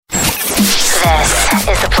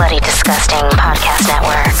is the Bloody Disgusting Podcast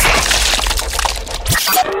Network.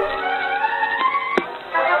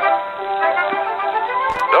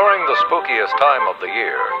 During the spookiest time of the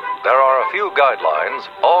year, there are a few guidelines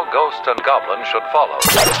all ghosts and goblins should follow.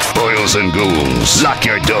 Boils and ghouls, lock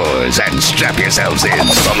your doors and strap yourselves in.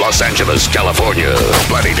 From Los Angeles, California,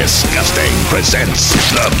 Bloody Disgusting presents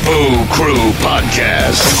the Boo Crew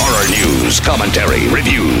Podcast. Horror news, commentary,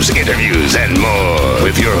 reviews, interviews, and more.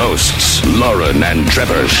 With your hosts, Lauren and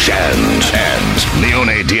Trevor Shand and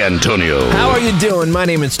Leone D'Antonio. How are you doing? My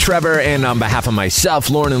name is Trevor, and on behalf of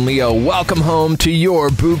myself, Lauren, and Leo, welcome home to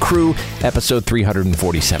your Boo Crew, episode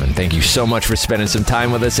 347. Thank you so much for spending some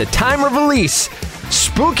time with us. At time of release,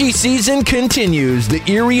 spooky season continues. The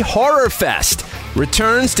EERIE Horror Fest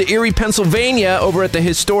returns to Erie, Pennsylvania over at the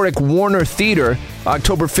historic Warner Theater,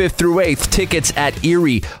 October 5th through 8th. Tickets at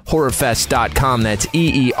EERIEHorrorFest.com. That's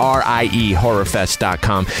EERIE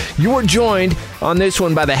Horrorfest.com. You are joined on this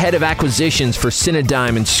one by the head of acquisitions for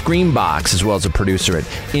Cinedigm and Screambox, as well as a producer at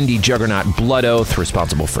indie juggernaut Blood Oath,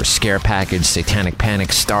 responsible for Scare Package, Satanic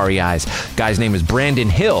Panic, Starry Eyes. Guy's name is Brandon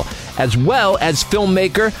Hill, as well as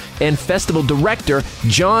filmmaker and festival director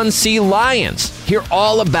John C. Lyons. Hear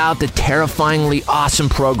all about the terrifyingly awesome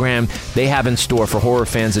program they have in store for horror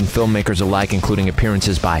fans and filmmakers alike, including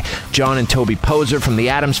appearances by John and Toby Poser from the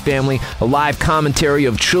Addams Family, a live commentary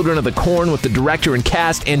of Children of the Corn with the director and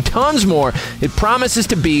cast, and tons more. It promises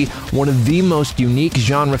to be one of the most unique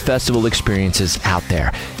genre festival experiences out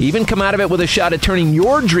there. Even come out of it with a shot at turning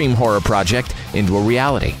your dream horror project into a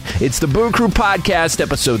reality. It's the Boo Crew Podcast,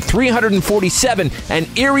 episode 347, and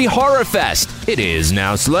EERIE Horror Fest. It is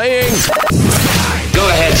now slaying. Go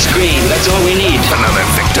ahead, scream. That's all we need. Another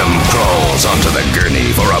victim crawls onto the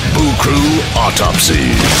gurney for a Boo Crew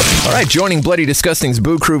autopsy. All right, joining Bloody Disgusting's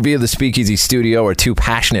Boo Crew via the Speakeasy Studio are two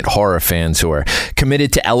passionate horror fans who are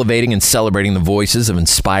committed to elevating and celebrating the voices of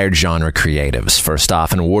inspired genre creatives. First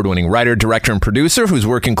off, an award-winning writer, director, and producer whose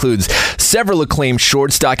work includes several acclaimed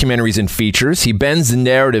shorts, documentaries, and features. He bends the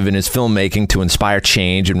narrative in his filmmaking to inspire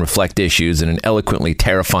change and reflect issues in an eloquently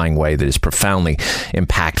terrifying way that is profoundly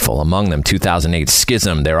impactful. Among them, 2008's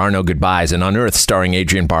Schism, There Are No Goodbyes, and Unearthed, starring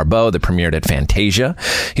Adrienne Barbeau, that premiered at Fantasia.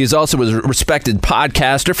 He is also a respected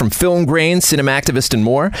podcaster from Film Grain, Cinemactivist, and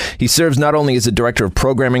more. He serves not only as a director of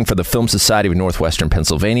programming for the Film Society of Northwestern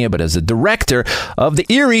Pennsylvania, but as a director of the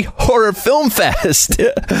EERIE Horror Film Fest.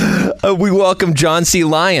 We welcome John C.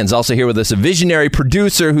 Lyons, also here with us, a visionary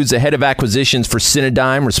producer who's the head of acquisitions for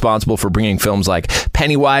Cinedigm, responsible for bringing films like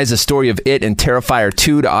Pennywise, A Story of It, and Terrifier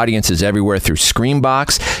 2 to audiences everywhere through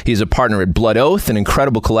Screambox. He's a partner at Blood Oath, an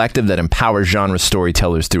incredible collective that empowers genre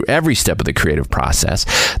storytellers through every step of the creative process.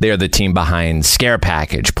 They are the team behind Scare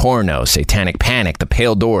Package, Porno, Satanic Panic, The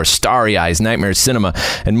Pale Door, Starry Eyes, Nightmare Cinema,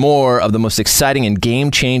 and more of the most exciting and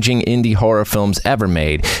game-changing indie horror films ever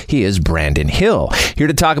made. He is Brandon Hill, here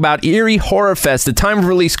to talk about EERIE Horror Fest. The time of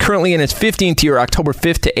release currently in its 15th year, October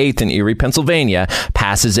 5th to 8th in Erie, Pennsylvania.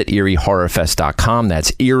 Passes at EERIEHorrorFest.com.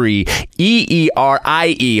 That's EERIE, EERIE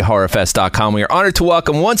Horrorfest.com. We are honored to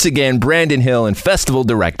welcome once again Brandon Hill and festival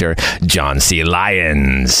director John C.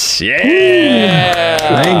 Lyons. Yeah!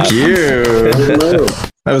 Thank you. Hello.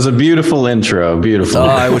 That was a beautiful intro. Beautiful. Oh,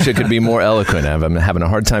 I wish it could be more eloquent. I'm having a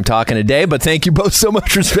hard time talking today, but thank you both so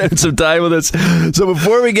much for spending some time with us. So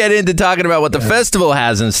before we get into talking about what the festival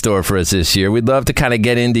has in store for us this year, we'd love to kind of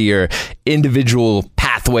get into your individual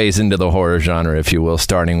pathways into the horror genre, if you will,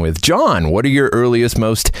 starting with John. What are your earliest,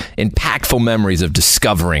 most impactful memories of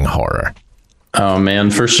discovering horror? Oh,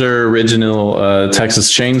 man, for sure. Original Texas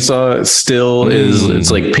Chainsaw still is. It's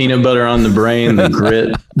like peanut butter on the brain, the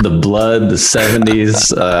grit, the blood, the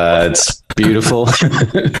 70s. It's beautiful.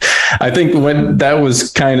 I think when that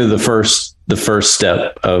was kind of the first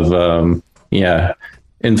step of,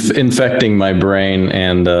 infecting my brain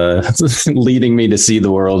and leading me to see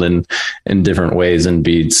the world in different ways and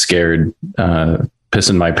be scared,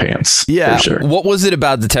 pissing my pants. Yeah. For sure. What was it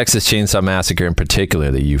about the Texas Chainsaw Massacre in particular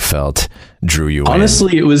that you felt drew you in?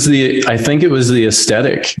 Honestly, I think it was the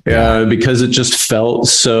aesthetic, because it just felt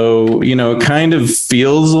so, it kind of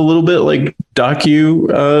feels a little bit like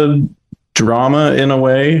docu drama in a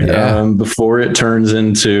way, before it turns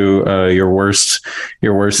into your worst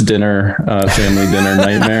dinner, family dinner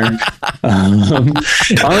nightmare.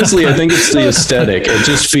 Honestly, I think it's the aesthetic. It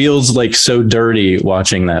just feels like so dirty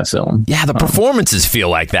watching that film. Yeah, the performances feel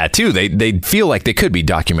like that too. They feel like they could be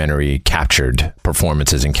documentary captured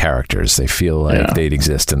performances and characters. They feel like they'd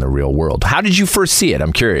exist in the real world. How did you first see it?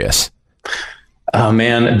 I'm curious. Oh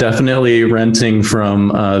man, definitely renting from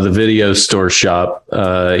the video store shop,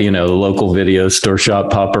 the local video store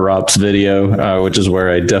shop, Papa Rop's Video, which is where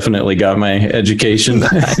I definitely got my education.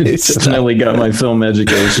 Definitely got my film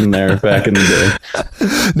education there back in the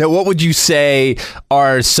day. Now, what would you say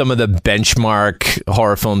are some of the benchmark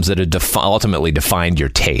horror films that have ultimately defined your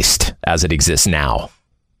taste as it exists now?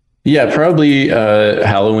 Yeah, probably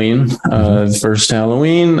Halloween, first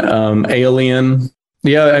Halloween, Alien.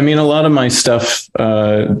 Yeah, I mean, a lot of my stuff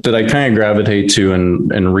that I kind of gravitate to and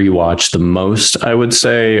rewatch the most, I would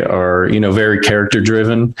say, are, very character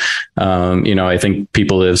driven. I think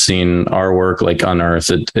people that have seen our work, like Unearth,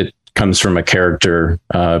 it comes from a character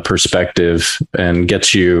perspective and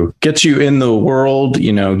gets you in the world,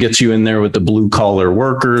 gets you in there with the blue collar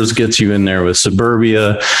workers, gets you in there with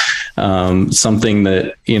suburbia, something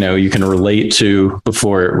that, you can relate to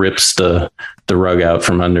before it rips the rug out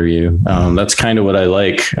from under you. That's kind of what I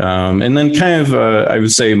like. And then kind of, I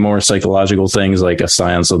would say more psychological things like A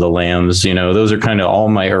Silence of the Lambs, those are kind of all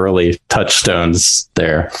my early touchstones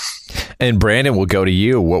there. And Brandon, we'll go to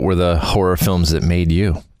you. What were the horror films that made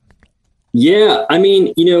you? Yeah, I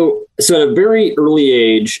mean, so at a very early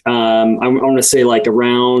age, I want to say like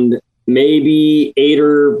around maybe 8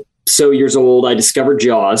 or so years old, I discovered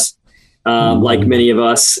Jaws. Like many of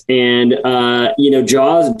us. And,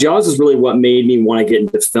 Jaws is really what made me want to get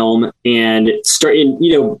into film, and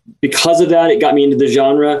because of that, it got me into the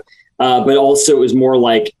genre. But also it was more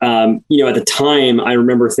like, at the time I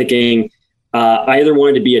remember thinking, I either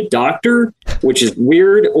wanted to be a doctor, which is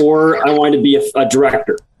weird, or I wanted to be a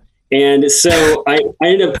director. And so I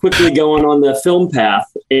ended up quickly going on the film path,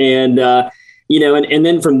 and, and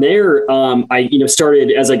then from there, I started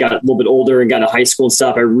as I got a little bit older and got to high school and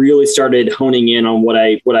stuff. I really started honing in on what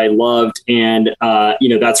I loved, and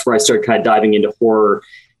that's where I started kind of diving into horror.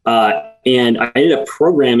 And I ended up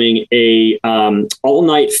programming a all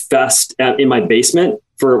night fest in my basement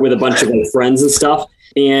with a bunch of my friends and stuff.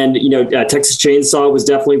 And Texas Chainsaw was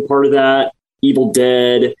definitely part of that. Evil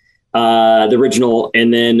Dead, the original,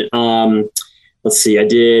 and then. Let's see. I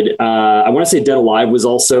did. I want to say Dead Alive was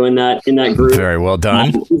also in that group. Very well done.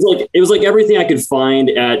 It was like everything I could find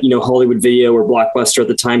at Hollywood Video or Blockbuster at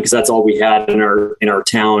the time, because that's all we had in our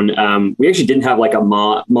town. We actually didn't have like a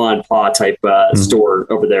ma and pa type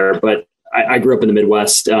store over there, but I grew up in the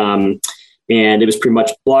Midwest, and it was pretty much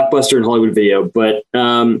Blockbuster and Hollywood Video. But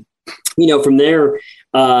from there,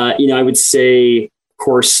 I would say.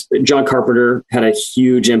 Course, John Carpenter had a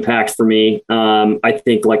huge impact for me. I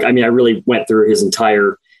think I really went through his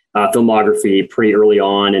entire filmography pretty early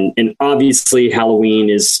on. And obviously Halloween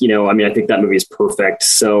is, I think that movie is perfect.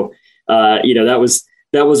 So, that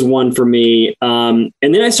was one for me. And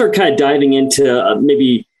then I started kind of diving into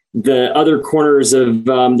maybe the other corners of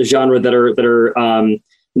the genre that are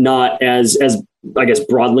not as I guess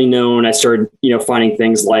broadly known. I started, finding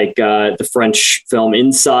things like the French film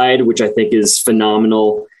Inside, which I think is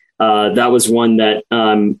phenomenal. That was one that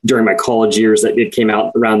during my college years that it came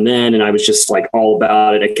out around then, and I was just like all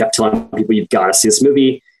about it. I kept telling people, you've got to see this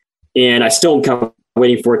movie, and I still am kind of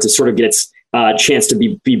waiting for it to sort of get its chance to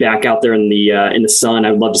be back out there in the sun.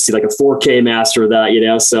 I'd love to see like a 4K master of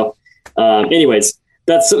that, So, anyways,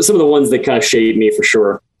 that's some of the ones that kind of shaped me for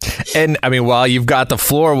sure. And I mean, while you've got the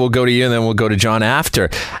floor, we'll go to you and then we'll go to John after.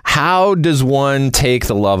 How does one take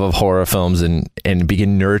the love of horror films and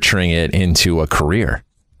begin nurturing it into a career?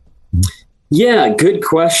 Yeah, good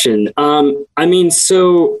question.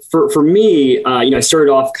 So for me, I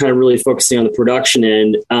started off kind of really focusing on the production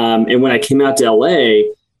end. And when I came out to LA,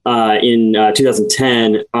 in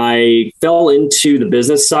 2010, I fell into the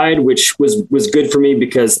business side, which was good for me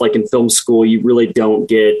because like in film school, you really don't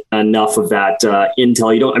get enough of that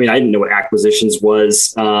intel. I didn't know what acquisitions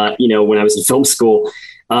was, when I was in film school.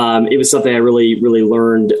 It was something I really, really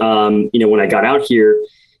learned, when I got out here.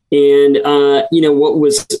 And, what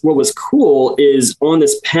was cool is on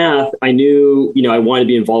this path, I knew, I wanted to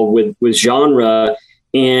be involved with genre.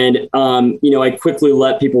 And, I quickly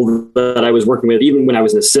let people that I was working with, even when I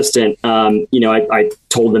was an assistant, I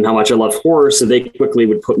told them how much I love horror. So they quickly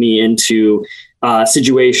would put me into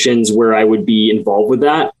situations where I would be involved with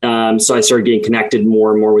that. So I started getting connected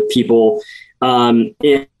more and more with people. And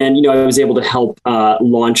I was able to help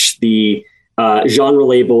launch the genre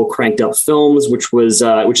label Cranked Up Films, which is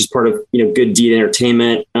part of, Good Deed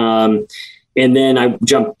Entertainment. And then I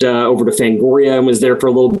jumped over to Fangoria and was there for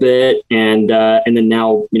a little bit. And then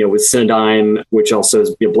now, with Cinedigm, which also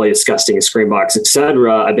is Bloody Disgusting and Screambox, et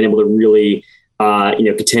cetera, I've been able to really,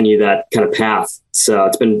 continue that kind of path. So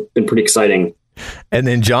it's been pretty exciting. And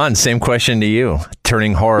then John, same question to you,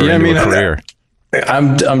 turning horror into a career.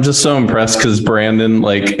 I'm just so impressed because Brandon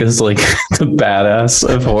is like the badass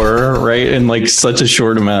of horror, right? In like such a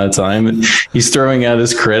short amount of time. And he's throwing out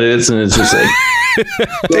his credits and it's just like,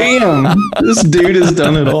 damn, this dude has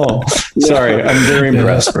done it all. Sorry, I'm very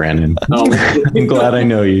impressed, Brandon. I'm glad I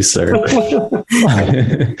know you, sir.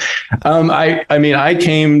 I mean, I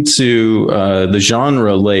came to the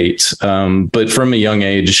genre late, but from a young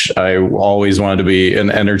age, I always wanted to be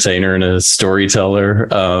an entertainer and a storyteller.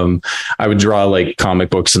 I would draw like comic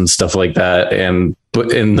books and stuff like that.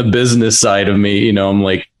 But in the business side of me, I'm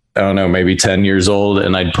like, I don't know, maybe 10 years old,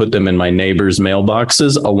 and I'd put them in my neighbors'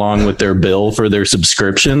 mailboxes along with their bill for their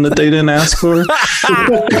subscription that they didn't ask for.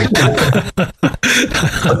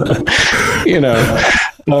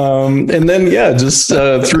 And then, just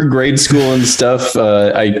through grade school and stuff,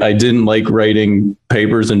 I didn't like writing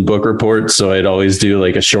papers and book reports. So I'd always do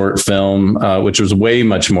like a short film, which was way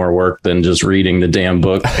much more work than just reading the damn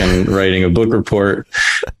book and writing a book report.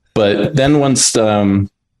 But then once, the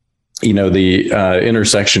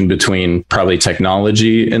intersection between probably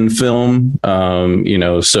technology and film,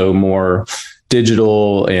 so more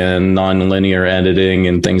digital and non-linear editing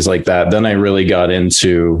and things like that. Then I really got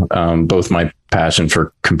into both my passion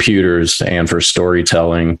for computers and for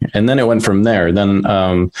storytelling. And then it went from there. Then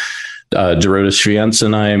Dorota Schwientz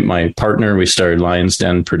and I, my partner, we started Lyons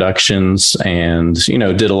Den Productions and,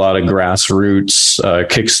 did a lot of grassroots,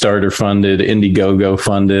 Kickstarter funded, Indiegogo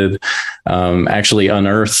funded. Actually,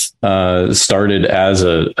 Unearth started as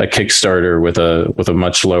a Kickstarter with a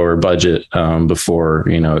much lower budget before,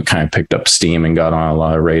 it kind of picked up steam and got on a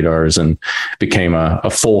lot of radars and became a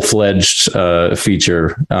full-fledged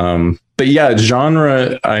feature. But yeah,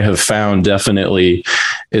 genre I have found definitely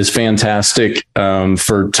is fantastic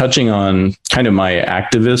for touching on kind of my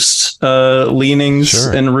activist leanings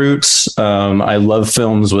and roots. I love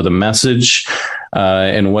films with a message,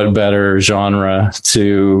 and what better genre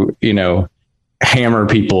to, hammer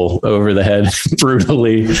people over the head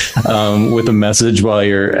brutally with a message while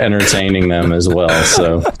you're entertaining them as well.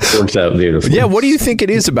 So it works out beautifully. Yeah. What do you think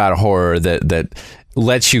it is about horror that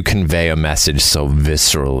lets you convey a message so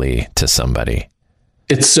viscerally to somebody?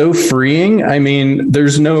 It's so freeing. I mean,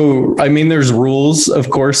 there's rules. Of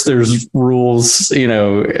course, there's rules,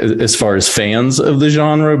 as far as fans of the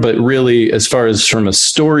genre, but really, as far as from a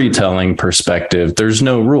storytelling perspective, there's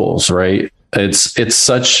no rules, right? It's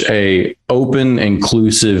such a open,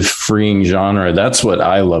 inclusive, freeing genre. That's what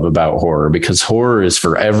I love about horror, because horror is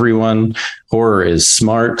for everyone. Horror is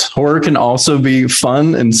smart. Horror can also be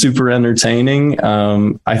fun and super entertaining.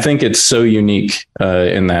 I think it's so unique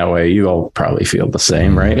in that way. You all probably feel the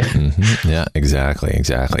same, right? Mm-hmm. Yeah, exactly.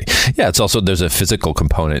 Yeah, it's also, there's a physical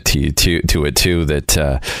component to it too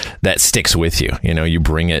that sticks with you. You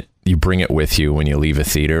bring it with you when you leave a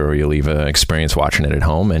theater or you leave an experience watching it at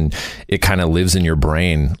home, and it kind of lives in your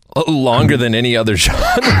brain longer than any other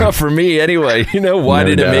genre for me anyway. Why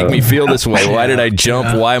did it make me feel this way? Why did I jump?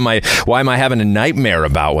 Yeah. Why am I having a nightmare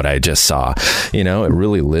about what I just saw? It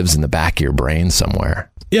really lives in the back of your brain somewhere.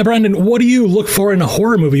 Yeah, Brandon, what do you look for in a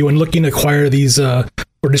horror movie when looking to acquire these for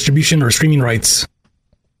distribution or streaming rights?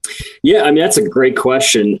 Yeah, that's a great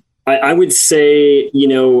question. I would say,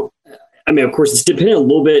 of course, it's dependent a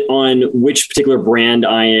little bit on which particular brand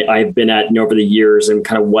I've been at over the years and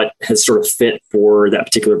kind of what has sort of fit for that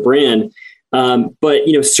particular brand. But,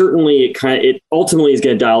 certainly it ultimately is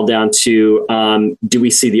going to dial down to, do we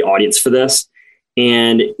see the audience for this?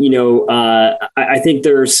 And, I think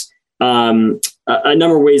there's a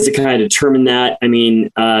number of ways to kind of determine that.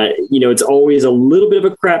 It's always a little bit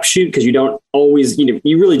of a crapshoot because you don't always,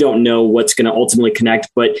 you really don't know what's going to ultimately connect.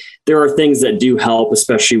 But there are things that do help,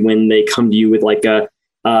 especially when they come to you with like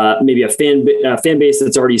maybe a fan base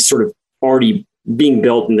that's already being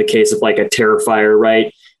built in the case of like a Terrifier,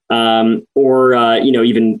 right? Or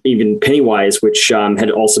even Pennywise, which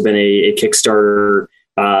had also been a Kickstarter,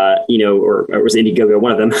 or it was Indiegogo,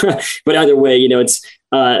 one of them. But either way, it's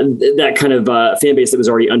that kind of fan base that was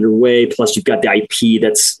already underway. Plus, you've got the IP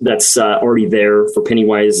that's already there for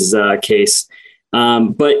Pennywise's case.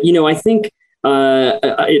 But I think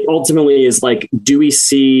it ultimately is like, do we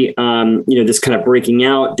see this kind of breaking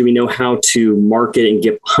out? Do we know how to market and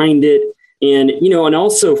get behind it? And and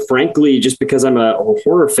also, frankly, just because I'm a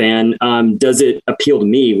horror fan, does it appeal to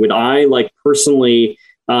me? Would I personally?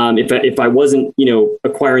 If I wasn't,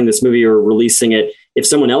 acquiring this movie or releasing it, if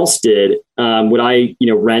someone else did, would I,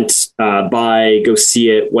 rent, buy, go see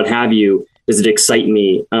it, what have you? Does it excite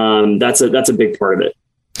me? That's a big part of it.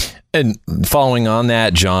 And following on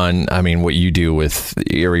that, John, what you do with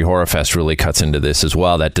EERIE Horror Fest really cuts into this as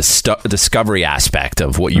well, that discovery aspect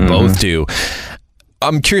of what you both do.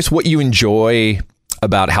 I'm curious what you enjoy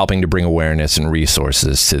about helping to bring awareness and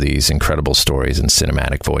resources to these incredible stories and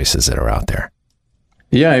cinematic voices that are out there?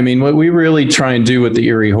 Yeah, I mean, what we really try and do with the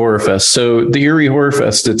EERIE Horror Fest. So the EERIE Horror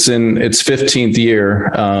Fest, it's in its 15th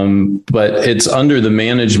year, but it's under the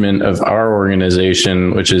management of our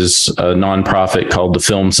organization, which is a nonprofit called the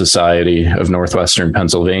Film Society of Northwestern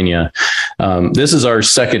Pennsylvania. This is our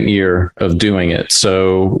second year of doing it.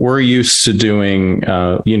 So we're used to doing,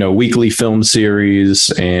 weekly film series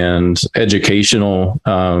and educational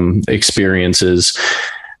experiences.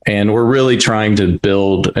 And we're really trying to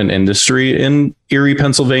build an industry in Erie,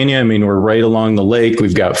 Pennsylvania. I mean, we're right along the lake.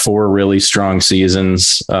 We've got 4 really strong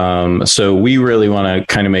seasons. So we really want to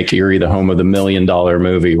kind of make Erie the home of the $1 million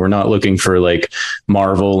movie. We're not looking for like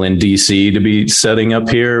Marvel and DC to be setting up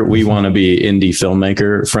here. We want to be indie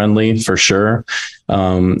filmmaker friendly for sure.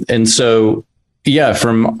 And so, yeah,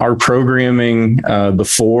 from our programming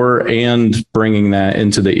before and bringing that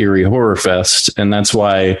into the EERIE Horror Fest. And that's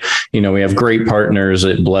why, we have great partners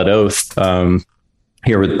at Blood Oath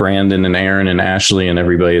here with Brandon and Aaron and Ashley and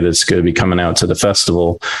everybody that's going to be coming out to the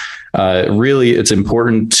festival. Really, it's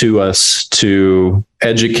important to us to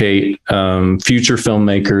educate future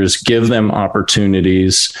filmmakers, give them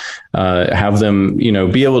opportunities, have them,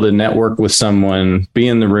 be able to network with someone, be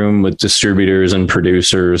in the room with distributors and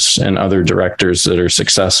producers and other directors that are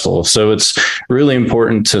successful. So it's really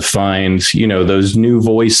important to find, those new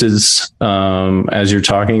voices as you're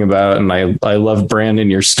talking about. And I love, Brandon,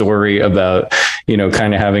 your story about,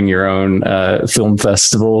 kind of having your own film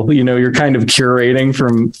festival. You're kind of curating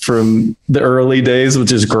from the early days,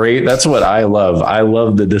 which is great. That's what I love. I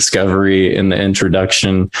love the discovery and the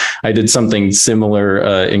introduction. I did something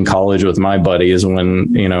similar in college with my buddies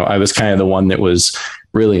when, I was kind of the one that was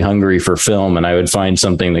really hungry for film, and I would find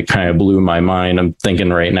something that kind of blew my mind. I'm thinking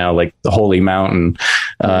right now, like The Holy Mountain.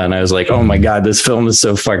 And I was like, oh my God, this film is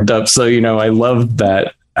so fucked up. So, I love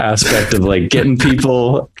that aspect of like getting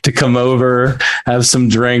people to come over, have some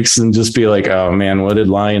drinks, and just be like, oh man, what did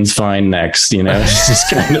Lyons find next? It's just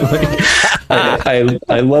kind of like,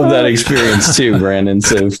 I love that experience too, Brandon.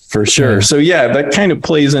 So for sure. So yeah, that kind of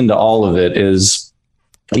plays into all of it is,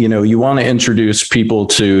 you want to introduce people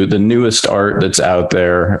to the newest art that's out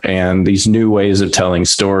there and these new ways of telling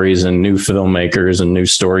stories and new filmmakers and new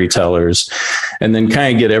storytellers, and then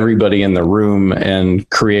kind of get everybody in the room and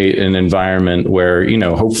create an environment where,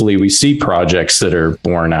 hopefully we see projects that are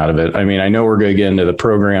born out of it. I mean, I know we're going to get into the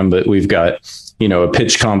program, but we've got, a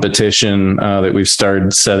pitch competition that we've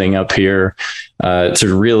started setting up here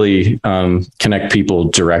to really connect people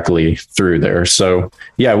directly through there. So,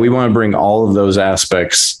 yeah, we want to bring all of those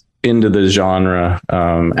aspects into the genre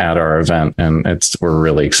at our event, and we're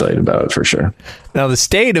really excited about it for sure. Now, the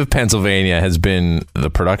state of Pennsylvania has been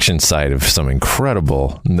the production site of some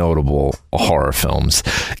incredible, notable horror films.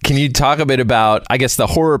 Can you talk a bit about, I guess, the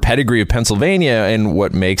horror pedigree of Pennsylvania and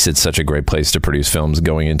what makes it such a great place to produce films,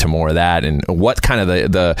 going into more of that, and what kind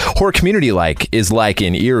of the horror community is like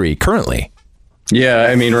in Erie currently? Yeah,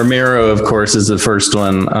 I mean, Romero, of course, is the first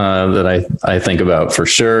one that I think about for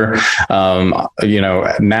sure. Now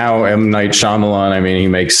M. Night Shyamalan, I mean, he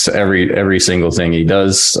makes every single thing he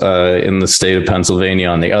does in the state of Pennsylvania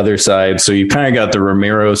on the other side. So you kind of got the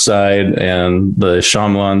Romero side and the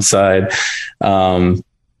Shyamalan side.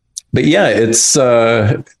 But yeah, it's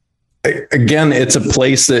again, it's a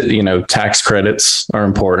place that, tax credits are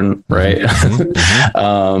important, right?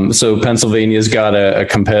 Mm-hmm. So Pennsylvania's got a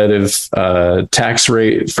competitive tax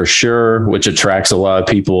rate for sure, which attracts a lot of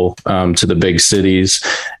people to the big cities.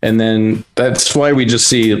 And then that's why we just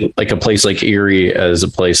see like a place like Erie as a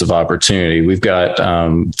place of opportunity. We've got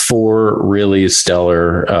 4 really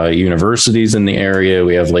stellar universities in the area.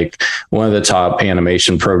 We have like one of the top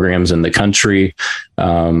animation programs in the country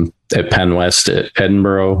at Penn West at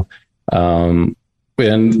Edinburgh. And,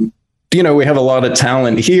 we have a lot of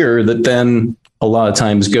talent here that then a lot of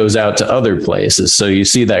times goes out to other places. So you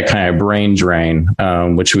see that kind of brain drain,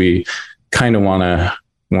 which we kind of want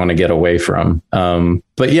to get away from.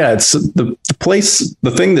 But yeah, it's the place.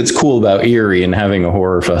 The thing that's cool about Erie and having a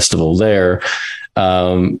horror festival there,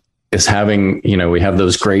 is having, we have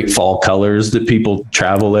those great fall colors that people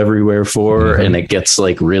travel everywhere for, mm-hmm. and it gets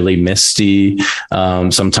like really misty.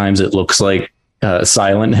 Sometimes it looks like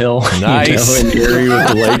Silent Hill, nice. In Erie with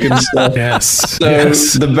the lake and stuff. Yes. So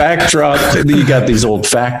the backdrop, you got these old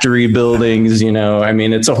factory buildings, I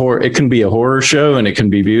mean, it can be a horror show and it can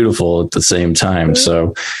be beautiful at the same time.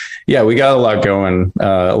 So yeah, we got a lot going,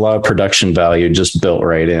 a lot of production value just built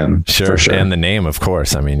right in. Sure. And the name, of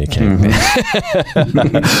course. I mean, you can't.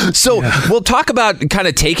 Mm-hmm. So we'll talk about kind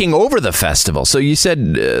of taking over the festival. So you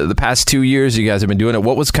said the past 2 years you guys have been doing it.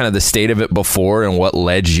 What was kind of the state of it before and what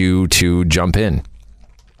led you to jump in?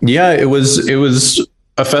 Yeah, it was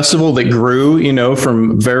a festival that grew,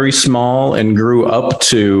 from very small and grew up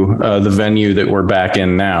to the venue that we're back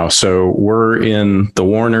in now. So we're in the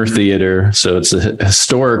Warner Theater. So it's a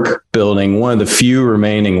historic building, one of the few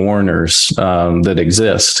remaining Warners that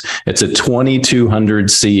exist. It's a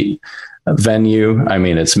 2,200 seat venue. I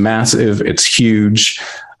mean, it's massive. It's huge.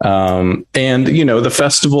 And, the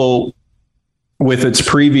festival with its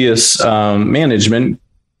previous management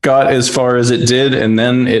got as far as it did, and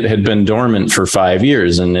then it had been dormant for 5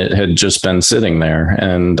 years and it had just been sitting there.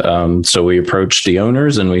 And so we approached the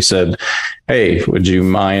owners and we said, hey, would you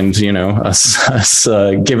mind, us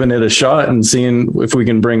giving it a shot and seeing if we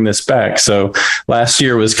can bring this back? So last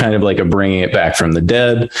year was kind of like a bringing it back from the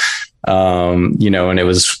dead. And it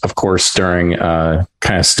was, of course, during kind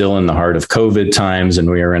of still in the heart of COVID times, and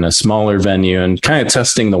we were in a smaller venue and kind of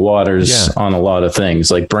testing the waters on a lot of things.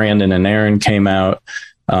 Like Brandon and Aaron came out.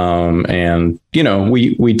 And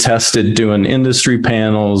we tested doing industry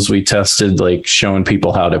panels. We tested like showing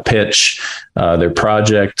people how to pitch their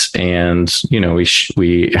project, and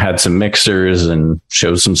we had some mixers and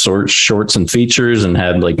showed some shorts and features, and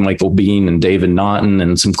had like Michael Bean and David Naughton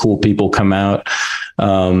and some cool people come out.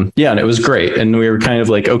 And it was great. And we were kind of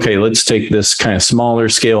like, okay, let's take this kind of smaller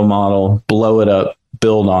scale model, blow it up,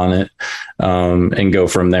 build on it, and go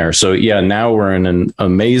from there. So now we're in an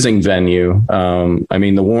amazing venue.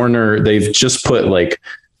 The Warner, they've just put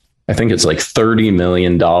I think it's like $30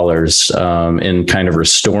 million in kind of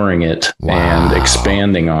restoring it and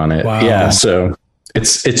expanding on it. Wow. Yeah. So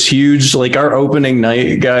it's huge. Like our opening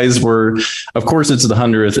night, guys, of course it's the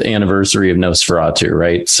 100th anniversary of Nosferatu,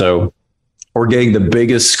 right? So we're getting the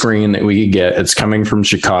biggest screen that we could get. It's coming from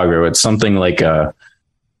Chicago. It's something like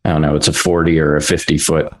it's a 40 or a 50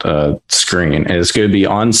 foot screen. And it's going to be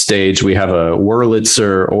on stage. We have a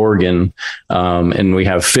Wurlitzer organ, and we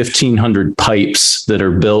have 1,500 pipes that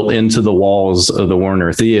are built into the walls of the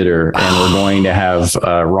Warner Theater. And we're going to have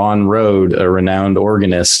Ron Rode, a renowned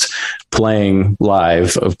organist, playing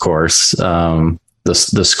live, of course,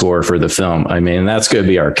 the score for the film. I mean, that's going to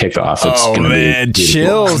be our kickoff. It's oh man,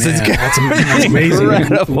 chills! That's amazing.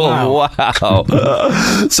 Incredible!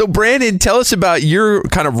 Wow. So, Brandon, tell us about your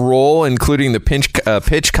kind of role, including the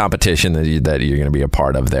pitch competition that you're going to be a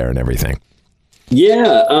part of there and everything.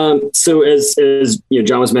 Yeah. So as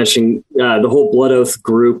John was mentioning, the whole Blood Oath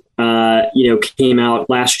group, came out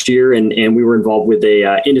last year, and we were involved with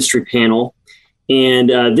a industry panel. And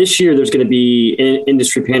this year there's going to be an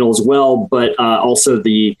industry panel as well, but also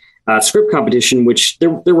the script competition, which there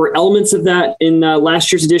were elements of that in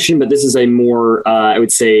last year's edition, but this is a more, I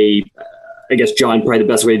would say, I guess, John, probably the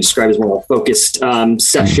best way to describe it is more focused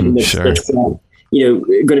session that's going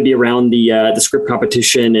to be around the script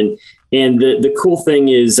competition. And the cool thing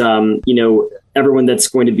is, everyone that's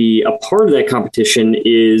going to be a part of that competition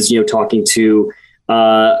is, talking to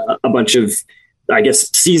a bunch of, I guess,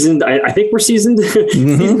 seasoned. I think we're seasoned,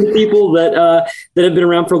 seasoned people that have been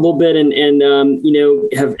around for a little bit and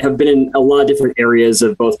have been in a lot of different areas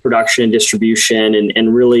of both production and distribution,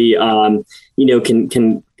 and really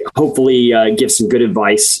can hopefully give some good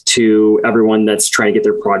advice to everyone that's trying to get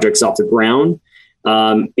their projects off the ground.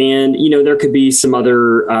 And there could be some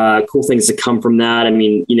other cool things that come from that. I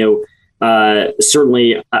mean,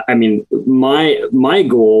 certainly, I mean, my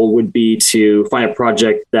goal would be to find a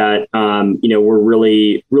project that, we're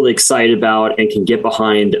really, really excited about and can get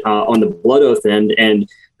behind on the Blood Oath end. And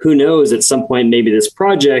who knows, at some point, maybe this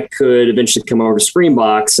project could eventually come over to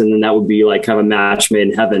Screenbox, and then that would be like kind of a match made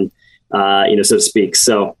in heaven, so to speak.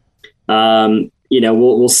 So,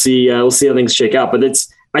 we'll see how things shake out. But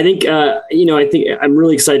I think I'm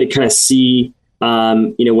really excited to kind of see,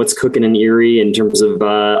 what's cooking in Erie in terms of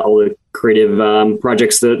all the creative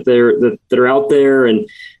projects that are out there, and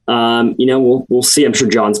we'll see. I'm sure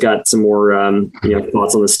John's got some more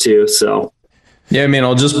thoughts on this too. So yeah, I mean,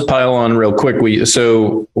 I'll just pile on real quick. We're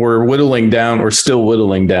still whittling down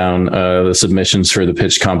the submissions for the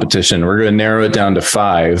pitch competition. We're going to narrow it down to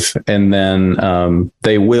 5, and then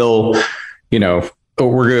they will,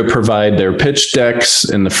 we're going to provide their pitch decks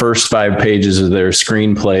in the first 5 pages of their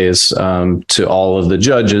screenplays to all of the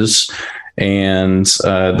judges. And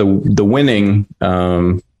the winning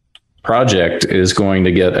project is going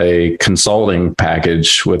to get a consulting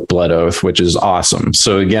package with Blood Oath, which is awesome.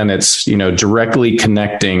 So again, it's, directly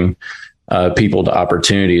connecting people to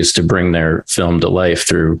opportunities to bring their film to life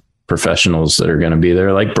through professionals that are going to be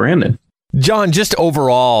there, like Brandon. John, just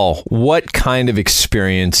overall, what kind of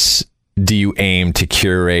experience do you aim to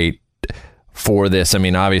curate for this? I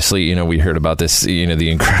mean, obviously, you know, we heard about this, you know,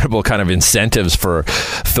 the incredible kind of incentives for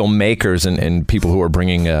filmmakers and people who are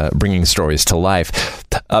bringing stories to life.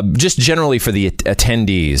 Just generally for the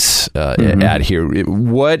attendees at here,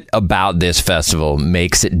 what about this festival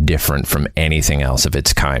makes it different from anything else of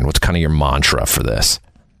its kind? What's kind of your mantra for this?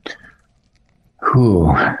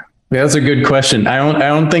 Ooh. That's a good question. I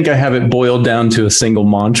don't think I have it boiled down to a single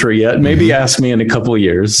mantra yet. Maybe ask me in a couple of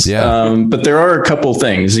years. Yeah. But there are a couple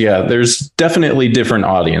things. Yeah, there's definitely different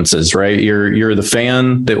audiences, right? You're the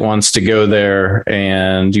fan that wants to go there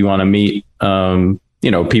and you want to meet,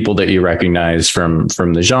 people that you recognize from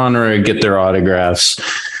the genre, get their autographs.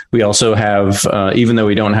 We also have, even though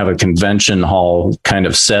we don't have a convention hall kind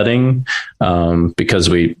of setting, because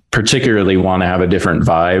we particularly want to have a different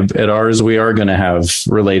vibe at ours, we are going to have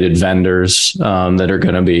related vendors that are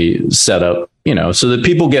going to be set up, so that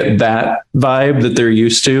people get that vibe that they're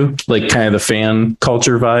used to, like kind of the fan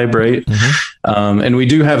culture vibe, right? And we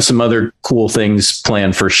do have some other cool things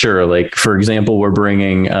planned for sure. Like, for example, we're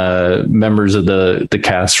bringing members of the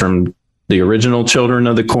cast from the original Children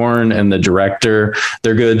of the Corn and the director.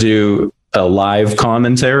 They're going to do a live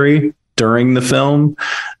commentary during the film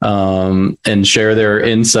and share their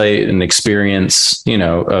insight and experience,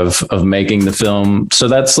 of making the film. So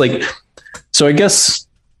that's so I guess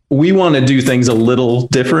we want to do things a little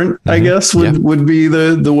different, I guess would be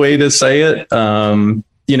the way to say it.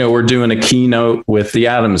 We're doing a keynote with the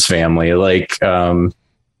Addams Family,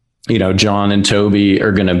 John and Toby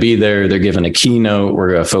are going to be there. They're giving a keynote.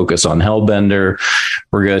 We're going to focus on Hellbender.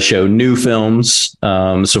 We're going to show new films.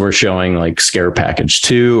 So we're showing Scare Package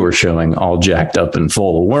 2. We're showing All Jacked Up and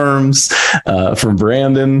Full of Worms from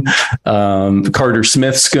Brandon. Carter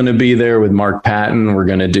Smith's going to be there with Mark Patton. We're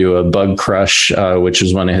going to do a Bug Crush, which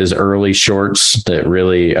is one of his early shorts that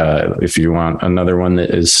really, if you want another one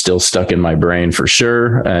that is still stuck in my brain for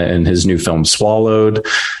sure, and his new film Swallowed.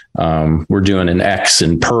 We're doing an X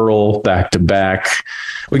and Pearl back to back.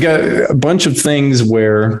 We got a bunch of things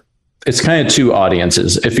where it's kind of two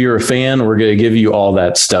audiences. If you're a fan, we're going to give you all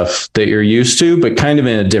that stuff that you're used to, but kind of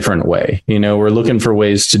in a different way. We're looking for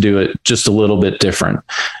ways to do it just a little bit different.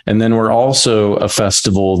 And then we're also a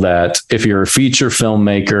festival that if you're a feature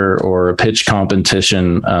filmmaker or a pitch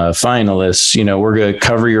competition finalist, we're going to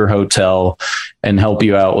cover your hotel and help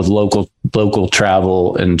you out with local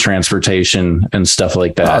travel and transportation and stuff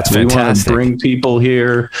like that. Oh, it's fantastic. We want to bring people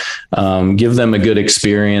here, give them a good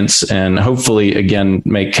experience, and hopefully, again,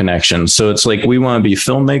 make connections. So it's we want to be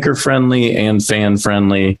filmmaker friendly and fan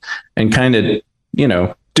friendly, and kind of,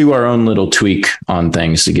 do our own little tweak on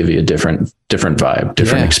things to give you a different vibe,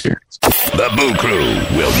 different experience. The Boo Crew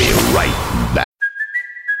will be right back.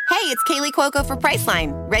 Hey, it's Kaylee Cuoco for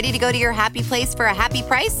Priceline. Ready to go to your happy place for a happy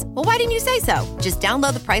price? Well, why didn't you say so? Just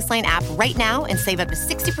download the Priceline app right now and save up to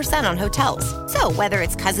 60% on hotels. So whether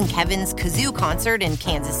it's Cousin Kevin's Kazoo Concert in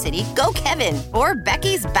Kansas City, go Kevin, or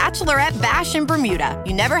Becky's Bachelorette Bash in Bermuda,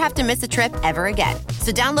 you never have to miss a trip ever again.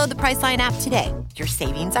 So download the Priceline app today. Your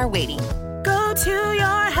savings are waiting. Go to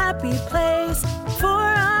your happy place for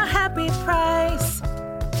a happy price.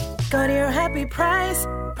 Go to your happy price,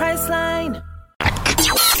 Priceline.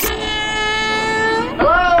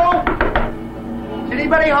 Hello? Is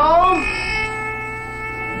anybody home?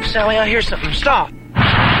 Sally, I hear something. Stop.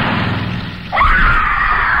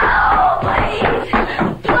 Oh,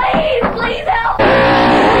 please help.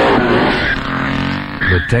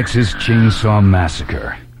 The Texas Chainsaw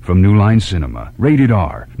Massacre. From New Line Cinema. Rated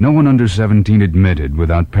R. No one under 17 admitted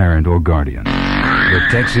without parent or guardian. The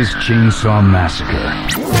Texas Chainsaw Massacre.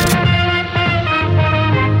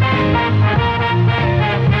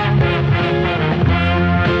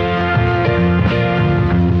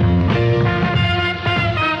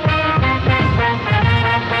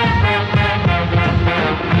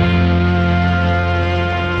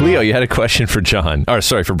 Leo, you had a question for John. Or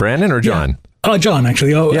sorry, for Brandon or John? Yeah. John,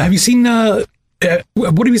 actually. Have you seen...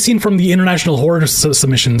 what have you seen from the international horror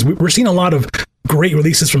submissions? We're seeing a lot of great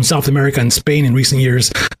releases from South America and Spain in recent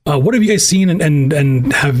years. What have you guys seen,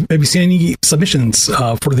 and have you seen any submissions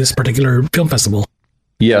for this particular film festival?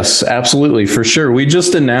 Yes, absolutely, for sure. We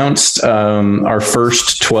just announced our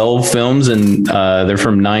first 12 films, and they're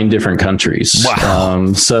from 9 different countries.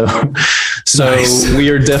 Wow! So nice. We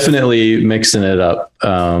are definitely mixing it up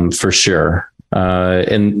for sure,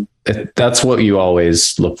 and that's what you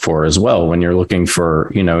always look for as well when you're looking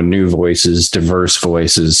for new voices, diverse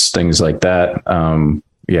voices, things like that.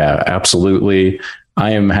 Yeah, absolutely.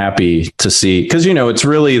 I am happy to see, because it's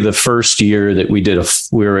really the first year that we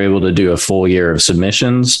were able to do a full year of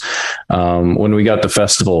submissions. When we got the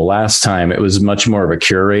festival last time, it was much more of a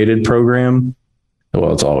curated program.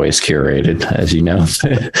 well, it's always curated, as you know,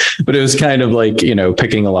 but it was kind of like,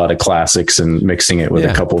 picking a lot of classics and mixing it with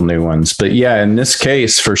a couple new ones. But yeah, in this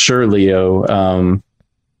case, for sure, Leo,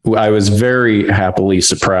 I was very happily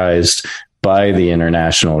surprised by the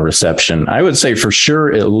international reception. I would say for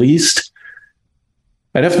sure, at least,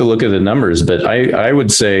 I'd have to look at the numbers, but I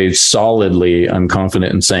would say solidly, I'm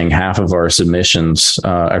confident in saying half of our submissions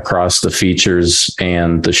across the features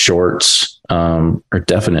and the shorts are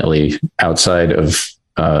definitely outside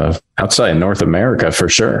North America for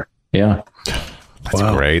sure. Yeah. That's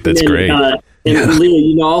great. That's great. And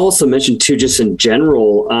Leo, I'll also mention too, just in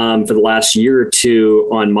general, for the last year or two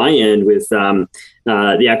on my end with the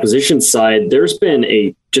acquisition side, there's been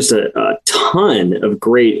a ton of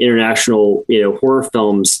great international, horror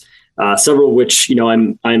films, several of which,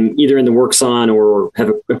 I'm either in the works on or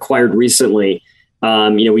have acquired recently.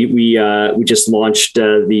 We just launched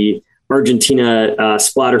the Argentina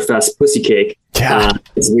Splatterfest Pussy Cake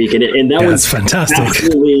this week, and that was fantastic.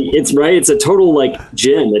 Absolutely, it's right. It's a total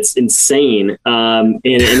gem. It's insane, and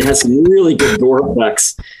it has some really good gore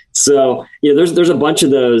effects. So there's a bunch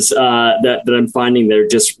of those that I'm finding that are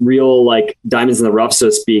just real diamonds in the rough, so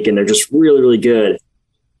to speak, and they're just really, really good.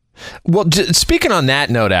 Well, speaking on that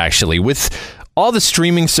note, actually, with all the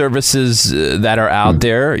streaming services that are out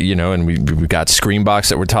there, and we've got Screenbox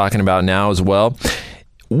that we're talking about now as well.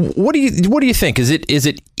 What do you think? Is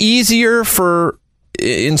it easier for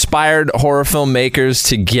inspired horror filmmakers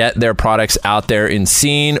to get their products out there and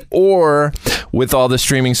seen, or with all the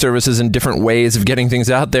streaming services and different ways of getting things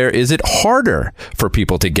out there, is it harder for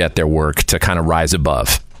people to get their work to kind of rise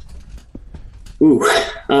above? Ooh,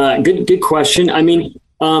 good question. I mean,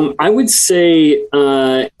 I would say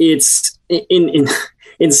it's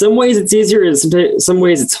in some ways it's easier, in some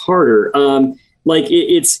ways it's harder.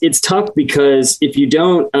 It's tough because if you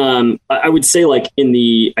don't, I would say in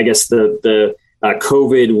the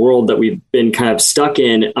COVID world that we've been kind of stuck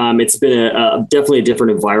in, it's been definitely a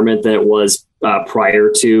different environment than it was prior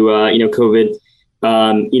to COVID.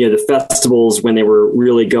 The festivals when they were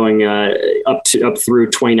really going up through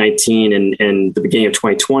 2019 and the beginning of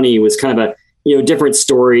 2020 was kind of a different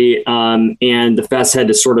story, and the fest had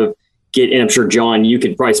to sort of get. And I'm sure John, you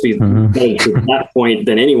could probably speak better to that point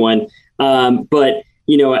than anyone. But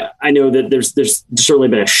I know that there's certainly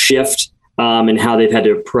been a shift in how they've had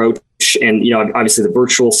to approach, and obviously the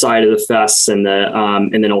virtual side of the fests, and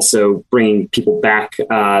and then also bringing people back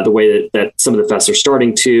the way that some of the fests are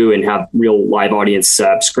starting to, and have real live audience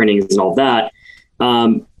screenings and all that.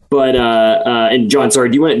 And John, sorry,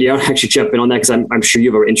 do you want to actually jump in on that, because I'm sure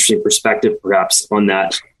you have an interesting perspective perhaps on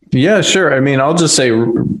that. Yeah, sure. I mean, I'll just say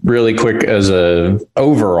really quick as a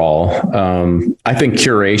overall, I think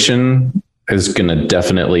curation is going to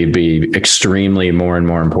definitely be extremely more and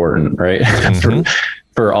more important, right? Mm-hmm.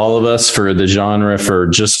 for all of us, for the genre, for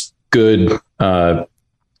just good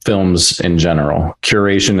films in general.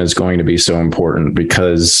 Curation is going to be so important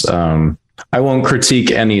because I won't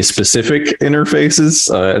critique any specific interfaces.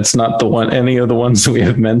 It's not any of the ones we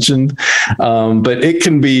have mentioned, but it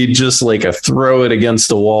can be just like a throw it against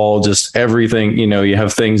the wall, just everything. You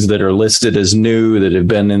have things that are listed as new that have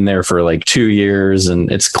been in there for 2 years,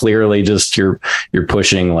 and it's clearly just you're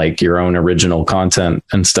pushing your own original content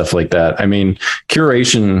and stuff like that. I mean,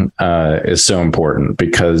 curation is so important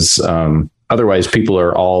because otherwise, people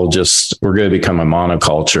are all we're going to become a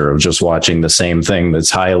monoculture of just watching the same thing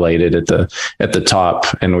that's highlighted at the top.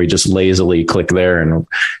 And we just lazily click there and,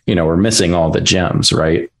 we're missing all the gems.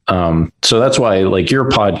 Right. So that's why your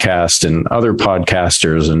podcast and other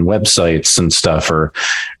podcasters and websites and stuff are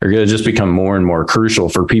going to just become more and more crucial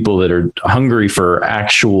for people that are hungry for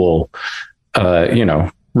actual,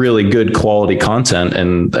 really good quality content,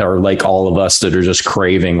 and are like all of us that are just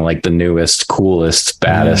craving the newest, coolest,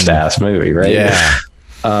 baddest ass movie, right? Yeah.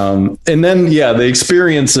 And then the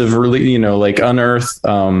experience of really, Unearth,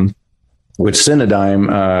 which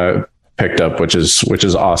Cinedigm picked up, which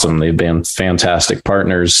is awesome. They've been fantastic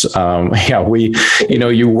partners.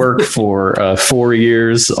 You work for 4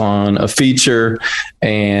 years on a feature,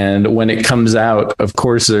 and when it comes out, of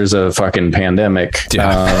course, there's a fucking pandemic.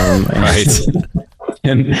 Yeah. Right.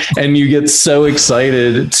 And you get so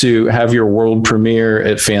excited to have your world premiere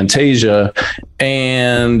at Fantasia,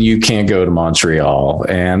 and you can't go to Montreal,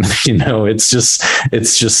 and it's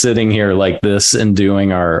just sitting here like this and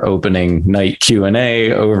doing our opening night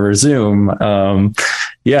Q&A over Zoom. And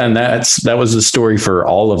that was the story for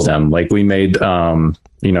all of them. We made the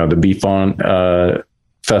Bifont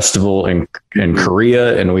festival in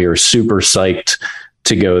Korea, and we were super psyched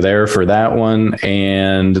to go there for that one.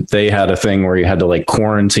 And they had a thing where you had to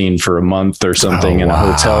quarantine for a month or something in a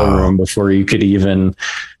hotel room before you could even.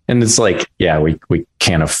 And it's like, yeah, we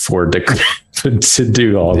can't afford to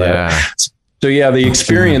do all that. So yeah, the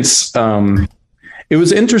experience, it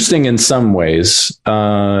was interesting in some ways.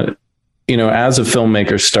 As a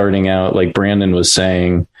filmmaker starting out, like Brandon was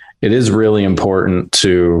saying, it is really important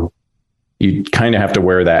you kind of have to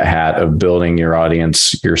wear that hat of building your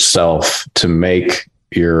audience yourself to make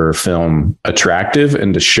your film attractive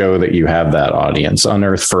and to show that you have that audience.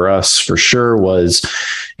 Unearth for us for sure was,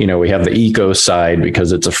 we have the eco side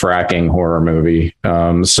because it's a fracking horror movie.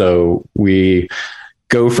 So we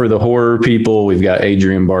go for the horror people. We've got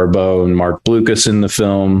Adrienne Barbeau and Mark Blucas in the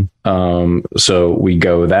film. So we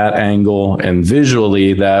go that angle, and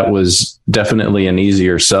visually that was definitely an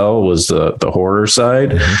easier sell, was the horror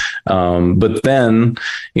side. Mm-hmm. But then,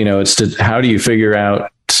 it's how do you figure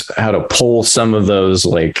out how to pull some of those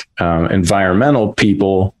environmental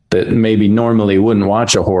people that maybe normally wouldn't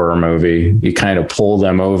watch a horror movie. You kind of pull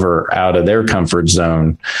them over out of their comfort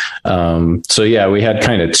zone. So yeah, we had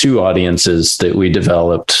kind of two audiences that we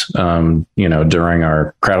developed, during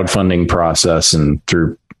our crowdfunding process and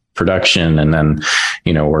through production, and then,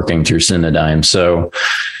 working through Cinedigm. So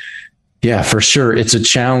yeah, for sure. It's a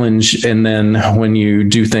challenge. And then when you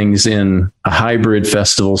do things in a hybrid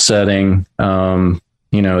festival setting,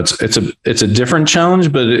 it's a different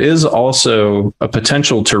challenge, but it is also a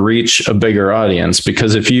potential to reach a bigger audience,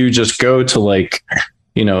 because if you just go to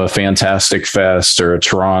a Fantastic Fest or a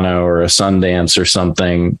Toronto or a Sundance or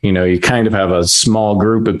something, you kind of have a small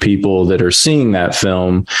group of people that are seeing that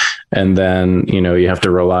film. And then, you have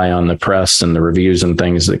to rely on the press and the reviews and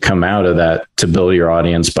things that come out of that to build your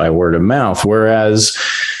audience by word of mouth. Whereas,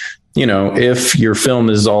 if your film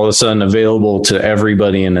is all of a sudden available to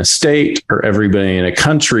everybody in a state or everybody in a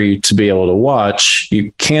country to be able to watch, you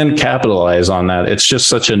can capitalize on that. It's just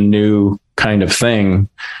such a new kind of thing.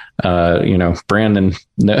 Brandon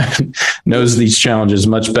knows these challenges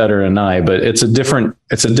much better than I, but it's a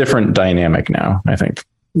different dynamic now, I think.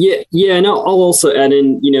 Yeah. And I'll also add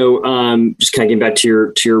in, just kind of getting back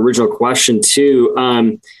to your original question too.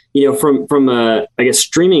 From a, I guess,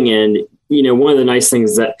 streaming end, one of the nice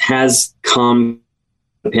things that has come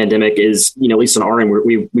the pandemic is, at least on our end,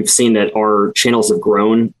 we've seen that our channels have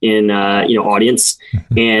grown in, audience,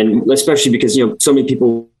 and especially because, so many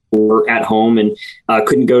people were at home and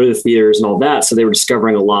couldn't go to the theaters and all that. So they were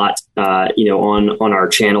discovering a lot, on our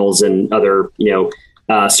channels and other,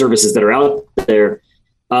 services that are out there.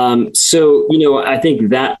 So, I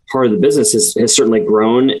think that part of the business has certainly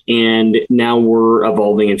grown, and now we're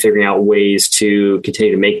evolving and figuring out ways to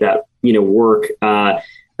continue to make that, work,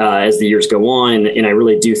 as the years go on. And I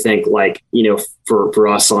really do think for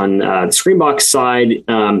us on the Screenbox side,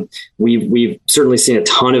 we've certainly seen a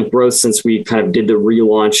ton of growth since we kind of did the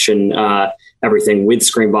relaunch and everything with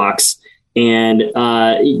Screenbox. And,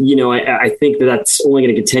 I think that's only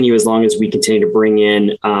going to continue as long as we continue to bring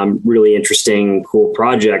in really interesting, cool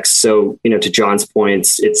projects. So, to John's point,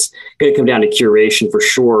 it's going to come down to curation for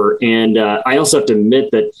sure. And I also have to admit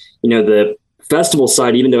that, the festival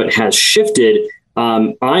side, even though it has shifted,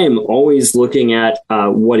 I am always looking at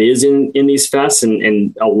what is in these fests,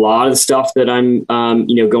 and a lot of the stuff that I'm,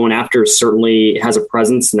 going after certainly has a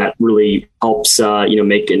presence, and that really helps,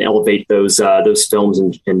 make and elevate those films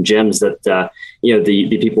and gems that,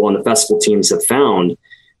 the people on the festival teams have found.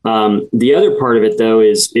 The other part of it, though,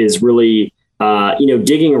 is really,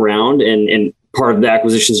 digging around, and part of the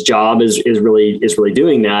acquisition's job is really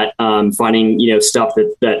doing that, finding, stuff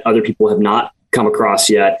that other people have not come across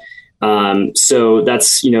yet. So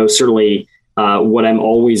that's, certainly what I'm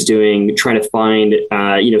always doing, trying to find,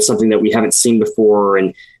 something that we haven't seen before.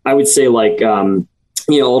 And I would say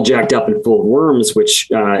All Jacked Up and Full of Worms, which,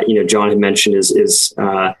 John had mentioned is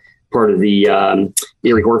part of the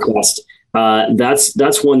EERIE Horror Fest.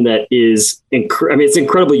 That's one that is, it's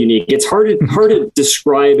incredibly unique. It's hard to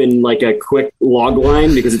describe in a quick log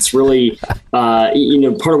line, because it's really, part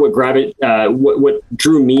of what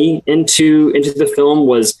drew me into the film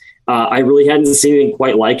was, I really hadn't seen anything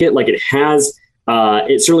quite like it.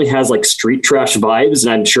 It certainly has street trash vibes,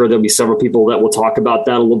 and I'm sure there'll be several people that will talk about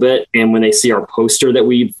that a little bit. And when they see our poster that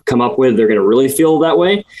we've come up with, they're going to really feel that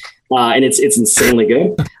way. And it's insanely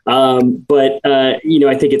good. But I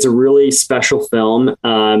think it's a really special film,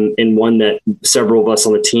 and one that several of us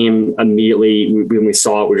on the team immediately, when we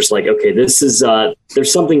saw it, we're just like, okay, this is,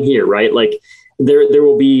 there's something here, right? There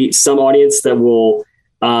will be some audience that will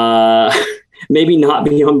maybe not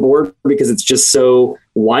be on board because it's just so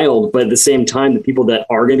wild. But at the same time, the people that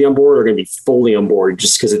are going to be on board are going to be fully on board,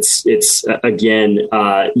 just because it's again,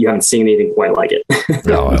 you haven't seen anything quite like it.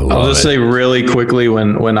 I'll just say really quickly,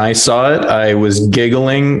 when I saw it, I was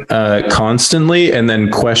giggling constantly and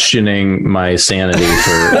then questioning my sanity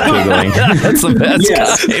for giggling. That's the best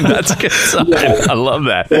kind. That's good stuff. Yeah. I love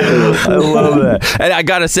that. I love that. And I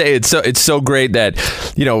gotta say, it's so great that,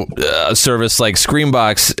 you know, a service like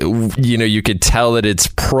Screambox, you know, you could tell that it's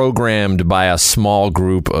programmed by a small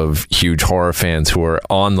group of huge horror fans who are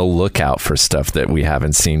on the lookout for stuff that we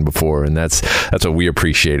haven't seen before, and that's what we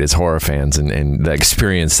appreciate as horror fans, and the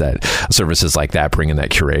experience that services like that bring in, that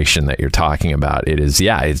curation that you're talking about.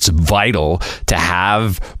 It's vital to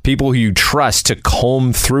have people who you trust to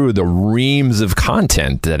comb through the reams of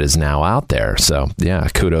content that is now out there. So yeah,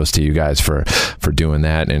 kudos to you guys for doing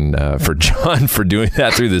that, and for John for doing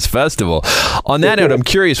that through this festival. On that note, I'm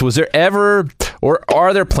curious, was there ever, or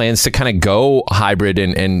are there plans to kind of go hybrid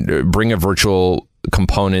and bring a virtual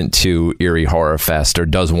component to EERIE Horror Fest, or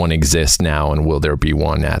does one exist now, and will there be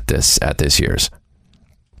one at this year's?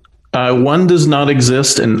 One does not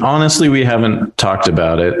exist, and honestly, we haven't talked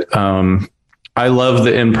about it. I love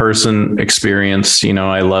the in-person experience. You know,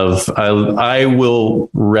 I will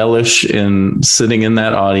relish in sitting in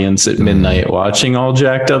that audience at midnight, watching All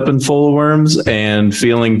Jacked Up and Full of Worms and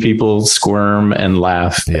feeling people squirm and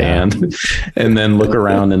laugh, and then look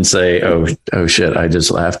around and say, oh shit, I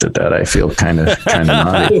just laughed at that. I feel kind of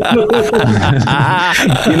naughty. You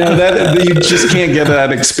know, that you just can't get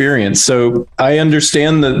that experience. So I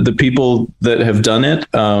understand the people that have done it.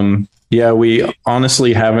 Yeah, we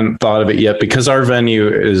honestly haven't thought of it yet, because our venue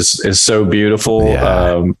is so beautiful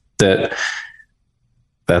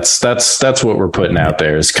that's what we're putting out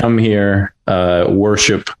there, is come here,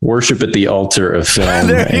 worship at the altar of film.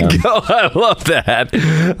 There you go. I love that.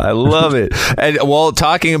 I love it. And while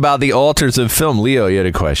talking about the altars of film, Leo, you had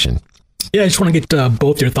a question. Yeah, I just want to get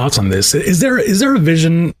both your thoughts on this. Is there a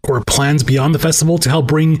vision or plans beyond the festival to help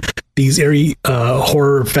bring these EERIE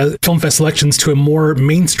film fest selections to a more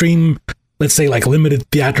mainstream, let's say like limited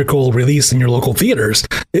theatrical release in your local theaters?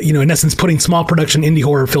 You know, in essence, putting small production indie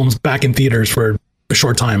horror films back in theaters for a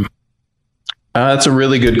short time. That's a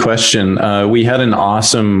really good question. We had an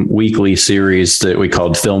awesome weekly series that we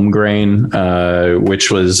called Film Grain, which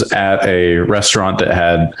was at a restaurant that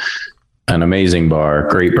had an amazing bar,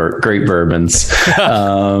 great bourbons.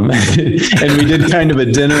 And we did kind of a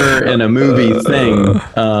dinner and a movie thing.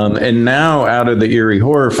 And now out of the EERIE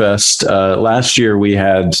Horror Fest, last year we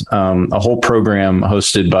had a whole program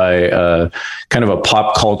hosted by kind of a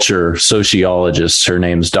pop culture sociologist. Her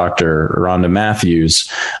name's Dr. Rhonda Matthews.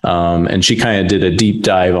 And she kind of did a deep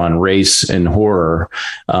dive on race and horror.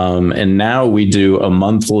 And now we do a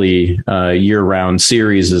monthly year-round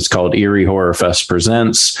series. It's called EERIE Horror Fest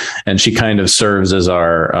Presents. And she kind of serves as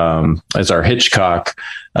our Hitchcock,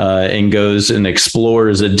 and goes and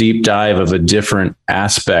explores a deep dive of a different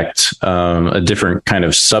aspect, a different kind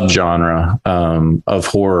of subgenre of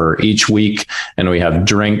horror each week. And we have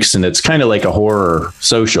drinks, and it's kind of like a horror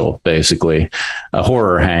social, basically a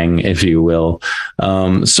horror hang, if you will.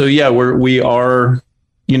 So yeah, we are,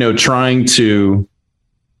 you know, trying to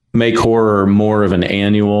make horror more of an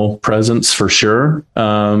annual presence for sure,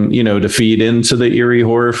 you know, to feed into the EERIE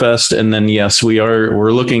Horror Fest. And then, yes,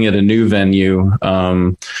 we're looking at a new venue,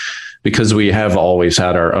 because we have always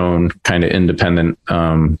had our own kind of independent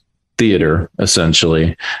theater,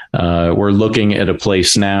 essentially. We're looking at a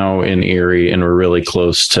place now in EERIE, and we're really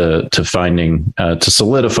close to finding, to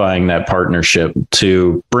solidifying that partnership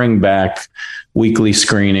to bring back weekly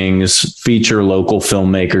screenings, feature local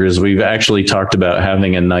filmmakers. We've actually talked about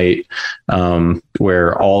having a night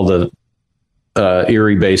where all the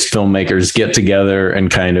EERIE-based filmmakers get together and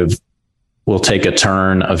kind of will take a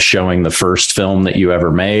turn of showing the first film that you ever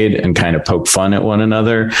made and kind of poke fun at one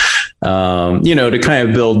another, you know, to kind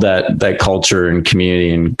of build that culture and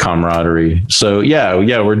community and camaraderie. So yeah,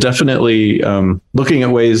 we're definitely looking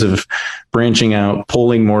at ways of branching out,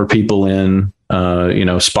 pulling more people in, you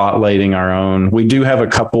know, spotlighting our own. We do have a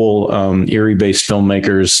couple EERIE-based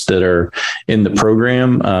filmmakers that are in the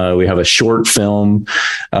program. We have a short film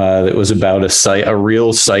that was about a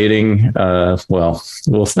real sighting, a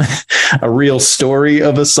real story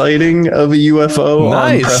of a sighting of a UFO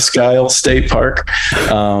on Presque Isle State Park.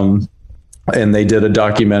 And they did a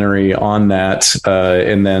documentary on that.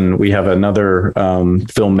 And then we have another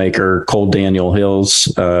filmmaker, Cole Daniel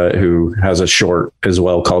Hills, who has a short as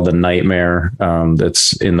well called The Nightmare,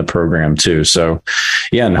 that's in the program too. So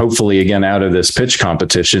yeah, and hopefully again, out of this pitch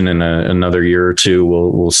competition in another year or two,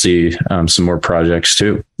 we'll see some more projects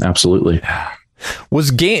too. Absolutely.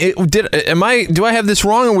 Do I have this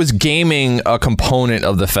wrong, or was gaming a component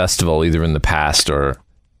of the festival either in the past or?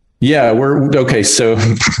 Yeah, we're okay. So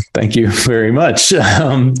thank you very much.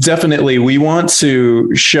 Definitely, we want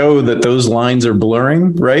to show that those lines are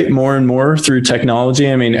blurring, right? More and more through technology.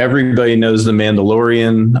 I mean, everybody knows The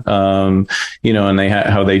Mandalorian, and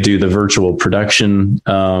how they do the virtual production.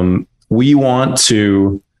 We want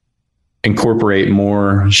to incorporate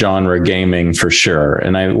more genre gaming for sure.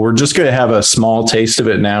 And we're just going to have a small taste of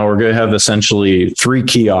it now. We're going to have essentially 3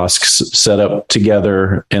 kiosks set up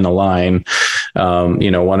together in a line.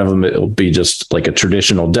 One of them, it'll be just like a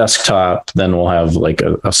traditional desktop. Then we'll have like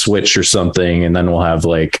a Switch or something. And then we'll have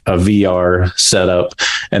like a VR setup.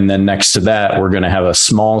 And then next to that, we're going to have a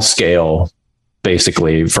small scale,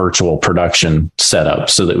 basically virtual production setup,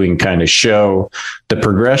 so that we can kind of show the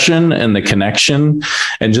progression and the connection,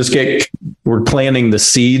 and just we're planting the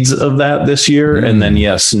seeds of that this year. And then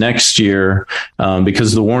yes, next year,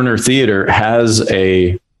 because the Warner Theater has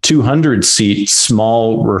a 200-seat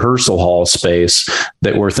small rehearsal hall space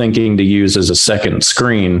that we're thinking to use as a second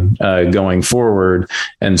screen going forward,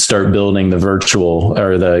 and start building the virtual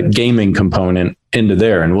or the gaming component into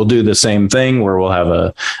there. And we'll do the same thing where we'll have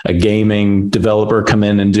a gaming developer come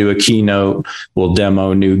in and do a keynote. We'll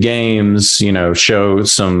demo new games, show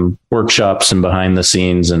some workshops and behind the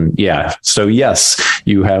scenes. And yeah, so yes,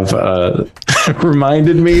 you have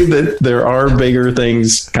reminded me that there are bigger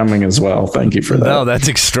things coming as well. Thank you for that. No, that's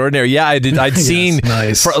extraordinary. Yeah, I'd seen,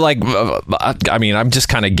 nice. I'm just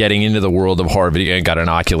kind of getting into the world of horror video and got an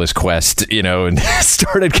Oculus Quest, and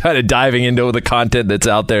started kind of diving into the content that's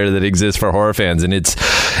out there that exists for horror fans. And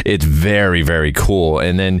it's very, very cool.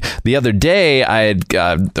 And then the other day, I had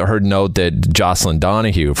heard note that Jocelyn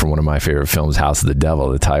Donahue from one of my favorite films, House of the Devil,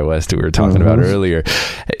 the Ty West who we were talking about earlier,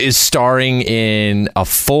 is starring in a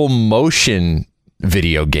full motion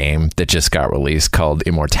video game that just got released called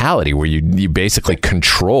Immortality, where you basically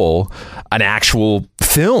control an actual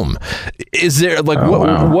film. Is there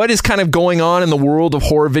what is kind of going on in the world of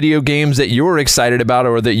horror video games that you're excited about,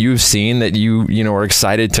 or that you've seen that you are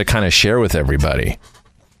excited to kind of share with everybody?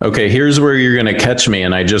 Okay, here's where you're going to catch me,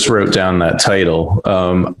 and I just wrote down that title.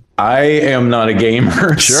 I am not a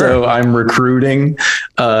gamer, so I'm recruiting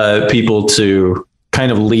people to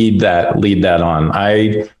kind of lead that on.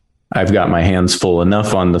 I've got my hands full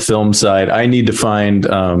enough on the film side. I need to find,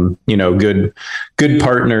 good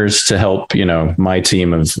partners to help, my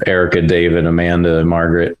team of Erica, David, Amanda,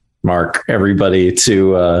 Margaret, Mark, everybody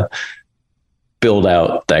to build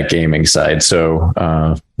out that gaming side.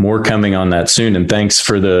 So more coming on that soon. And thanks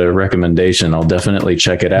for the recommendation. I'll definitely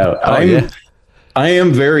check it out. I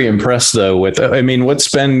am very impressed though what's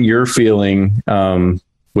been your feeling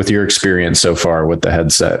with your experience so far with the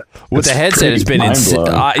headset? With the headset, it's been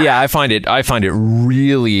I find it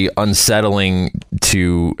really unsettling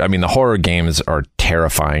the horror games are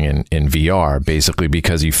terrifying in VR, basically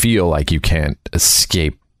because you feel like you can't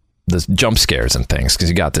escape the jump scares and things because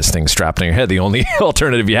you got this thing strapped on your head. The only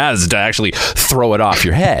alternative you have is to actually throw it off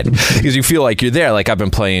your head because you feel like you're there. Like I've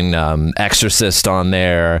been playing Exorcist on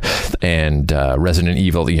there and Resident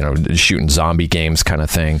Evil, shooting zombie games kind of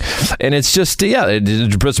thing. And it's just, it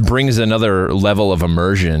just brings another level of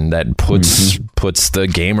immersion that puts the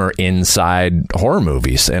gamer inside horror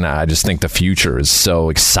movies. And I just think the future is so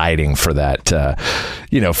exciting for that,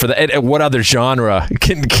 for the, what other genre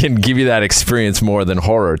can give you that experience more than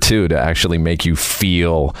horror too, to actually make you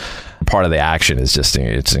feel part of the action is just,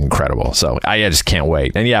 it's incredible. So I just can't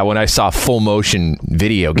wait. And yeah, when I saw full motion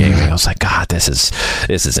video gaming, I was like, God, this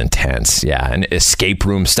is intense. Yeah. And escape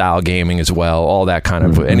room style gaming as well. All that kind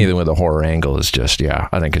of anything with a horror angle is just,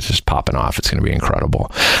 I think it's just popping off. It's going to be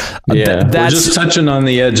incredible. Yeah. We're just touching on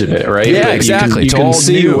the edge of it, right? Yeah, exactly. You can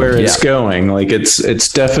see where it's going. Like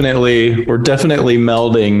it's definitely, we're definitely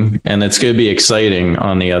melding, and it's going to be exciting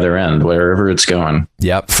on the other end, wherever it's going.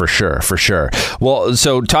 Yep, for sure. Well,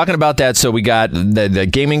 so talking about that, so we got the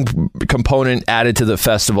gaming component added to the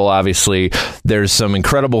festival. Obviously, there's some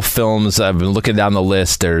incredible films. I've been looking down the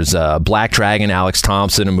list. There's Black Dragon, Alex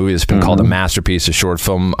Thompson, a movie that's been called a masterpiece, a short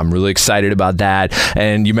film. I'm really excited about that.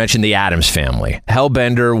 And you mentioned The Addams Family.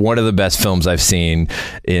 Hellbender, one of the best films I've seen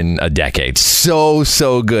in a decade. So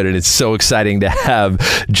good. And it's so exciting to have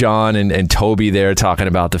John and Toby there talking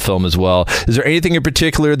about the film as well. Is there anything in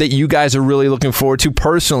particular that you guys are really looking forward to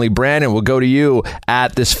personally? Brandon, we'll go to you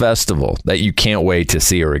at this festival that you can't wait to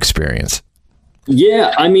see or experience.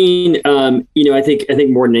 Yeah, I think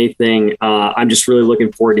more than anything, I'm just really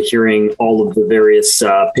looking forward to hearing all of the various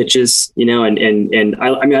pitches, and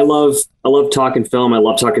I love talking film. I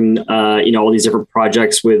love talking, all these different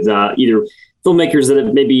projects with either filmmakers that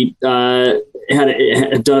have maybe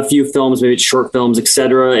had done a few films, maybe short films,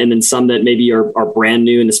 etc., and then some that maybe are brand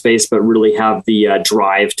new in the space, but really have the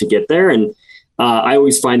drive to get there. And I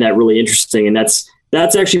always find that really interesting. And that's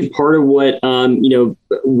actually part of what,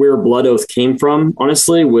 where Blood Oath came from,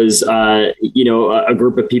 honestly, was, a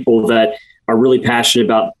group of people that are really passionate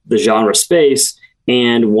about the genre space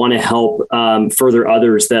and want to help further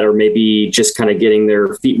others that are maybe just kind of getting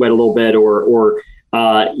their feet wet a little bit or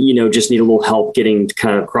just need a little help getting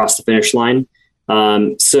kind of across the finish line.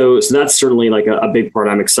 So that's certainly like a big part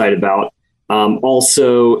I'm excited about.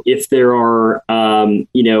 Also, if there are,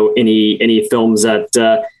 any films at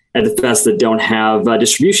the fest that don't have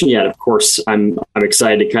distribution yet, of course, I'm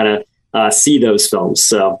excited to kind of see those films.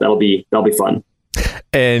 So that'll be fun.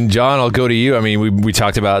 And John, I'll go to you. I mean, we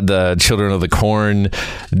talked about the Children of the Corn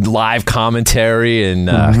live commentary, and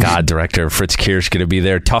director Fritz Kirsch going to be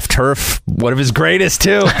there. Tough Turf, one of his greatest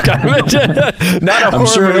too. Not a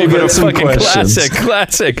horror movie, but a fucking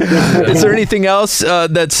classic. Is there anything else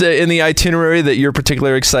that's in the itinerary that you're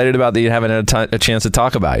particularly excited about that you haven't had a chance to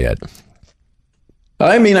talk about yet?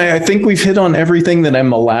 I mean, I think we've hit on everything that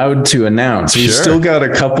I'm allowed to announce. We've still got a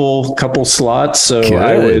couple slots. So good.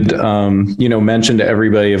 I would, mention to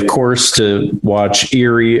everybody, of course, to watch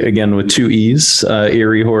EERIE, again with 2 E's,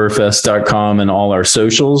 EERIEHorrorFest.com, and all our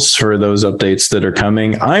socials for those updates that are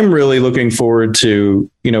coming. I'm really looking forward to,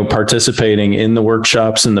 participating in the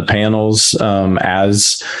workshops and the panels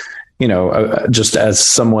as just as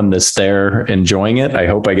someone that's there enjoying it. I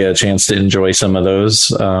hope I get a chance to enjoy some of those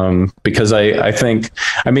because I think,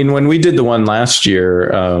 when we did the one last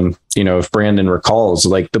year, if Brandon recalls,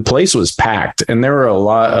 like the place was packed and there were a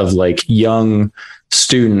lot of like young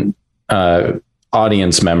student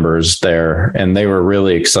audience members there, and they were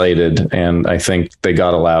really excited, and I think they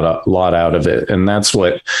got a lot out of it. And that's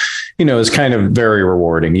what, is kind of very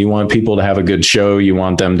rewarding. You want people to have a good show. You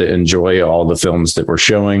want them to enjoy all the films that we're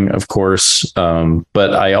showing, of course.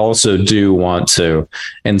 But I also do want to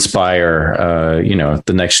inspire,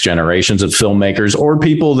 the next generations of filmmakers or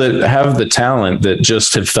people that have the talent that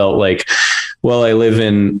just have felt like, well, I live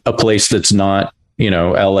in a place that's not,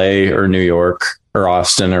 LA or New York or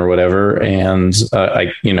Austin or whatever. And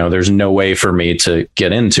there's no way for me to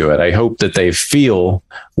get into it. I hope that they feel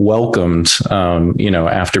welcomed,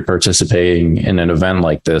 after participating in an event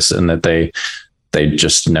like this, and that they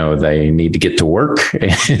just know they need to get to work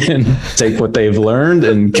and take what they've learned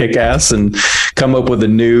and kick ass and come up with a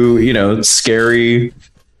new, scary,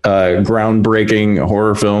 groundbreaking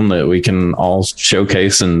horror film that we can all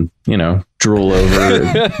showcase and, drool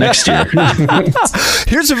over next year.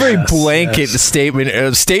 Here's a very blanket statement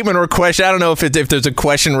or question. I don't know if there's a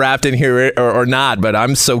question wrapped in here or not, but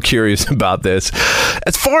I'm so curious about this.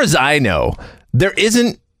 As far as I know, there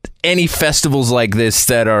isn't any festivals like this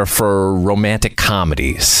that are for romantic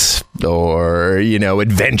comedies or,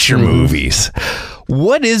 adventure movies.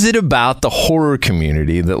 What is it about the horror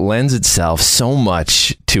community that lends itself so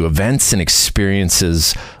much to events and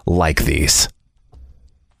experiences like these?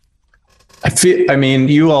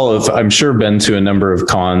 You all have, I'm sure, been to a number of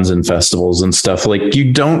cons and festivals and stuff. Like,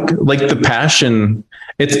 you don't like the passion.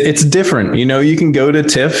 It's different. You can go to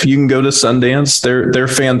TIFF, you can go to Sundance. They're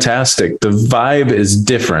fantastic. The vibe is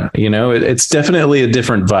different. It's definitely a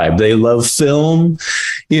different vibe. They love film,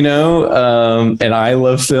 and I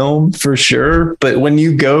love film for sure. But when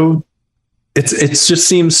you go, it just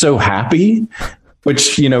seems so happy,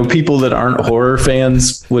 which, people that aren't horror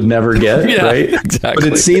fans would never get. Yeah, right. Exactly.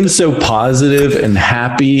 But it seems so positive and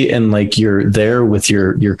happy, and like you're there with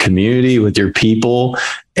your community, with your people,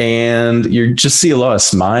 and you just see a lot of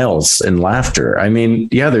smiles and laughter.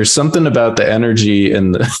 There's something about the energy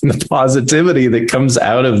and the positivity that comes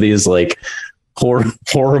out of these like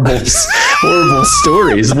horrible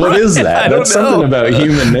stories. What is that? That's something about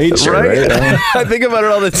human nature, right? I think about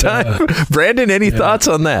it all the time. Brandon, any thoughts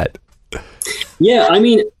on that? Yeah, I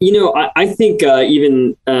think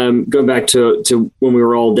even going back to when we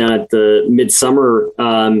were all down at the Midsummer,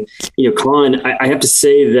 con, I have to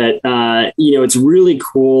say that it's really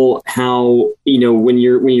cool how when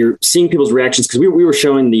you're seeing people's reactions, because we were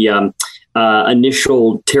showing the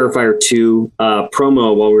initial Terrifier 2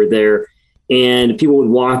 promo while we were there. And people would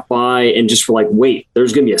walk by and just were like, wait,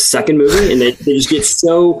 there's going to be a second movie. And they just get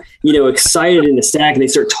so, excited in the stack, and they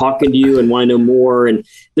start talking to you and want to know more. And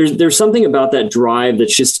there's something about that drive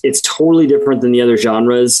that's just, it's totally different than the other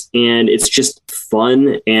genres. And it's just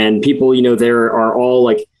fun. And people, there are all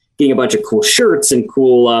like getting a bunch of cool shirts and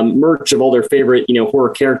cool merch of all their favorite, horror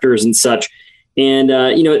characters and such. And,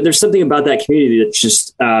 there's something about that community that's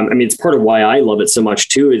just, it's part of why I love it so much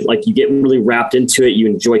too, is like you get really wrapped into it. You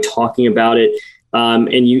enjoy talking about it,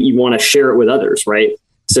 and you want to share it with others. Right.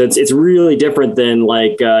 So it's really different than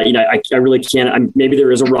like, I really can't, maybe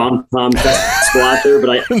there is a rom-com festival out there,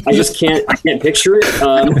 but I just can't picture it.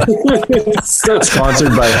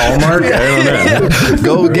 Sponsored by Hallmark? I don't know.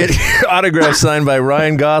 Go get your autograph signed by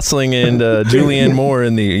Ryan Gosling and Julianne Moore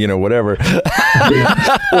in the, whatever.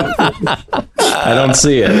 I don't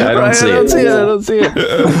see it. I don't see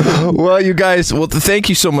it. Well, you guys, thank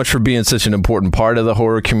you so much for being such an important part of the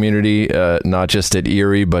horror community, not just at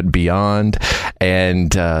EERIE, but beyond.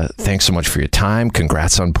 And thanks so much for your time.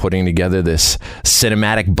 Congrats on putting together this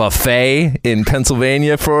cinematic buffet in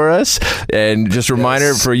Pennsylvania for us. And just a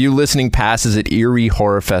reminder for you listening, passes at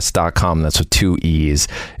EerieHorrorFest.com. That's with 2 E's.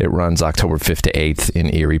 It runs October 5th to 8th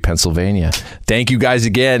in Erie, Pennsylvania. Thank you guys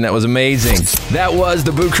again. That was amazing. That was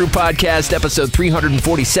the Boo Crew Podcast, episode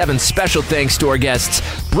 347. Special thanks to our guests,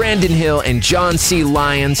 Brandon Hill and John C.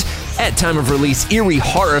 Lyons. At time of release, EERIE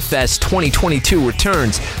Horror Fest 2022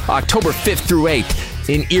 returns October 5th through 8th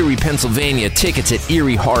in Erie, Pennsylvania. Tickets at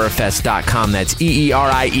EerieHorrorFest.com. That's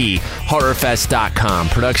EERIE Horrorfest.com.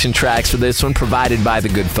 Production tracks for this one provided by the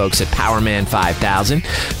good folks at Powerman 5000.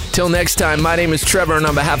 Till next time, my name is Trevor, and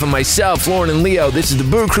on behalf of myself, Lauren, and Leo, this is the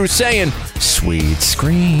Boo Crew saying, sweet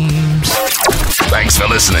screams. Thanks for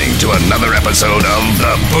listening to another episode of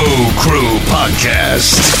the Boo Crew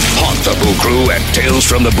Podcast. Haunt the Boo Crew at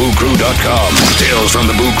talesfromthebooCrew.com. Tales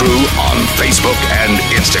from the Boo Crew on Facebook and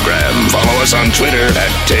Instagram. Follow us on Twitter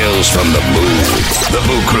at Tales from the Boo. The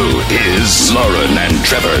Boo Crew is Lauren and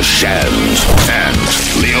Trevor Shand and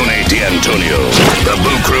Leone D'Antonio. The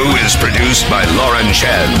Boo Crew is produced by Lauren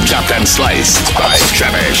Shand, chopped and sliced by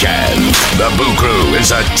Trevor Shand. The Boo Crew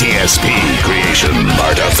is a TSP creation,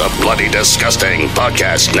 part of the Bloody Disgusting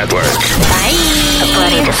Podcast Network. Bye. The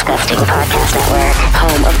Bloody Disgusting Podcast Network,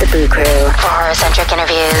 home of the Boo Crew. For horror-centric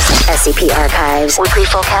interviews, SCP archives, weekly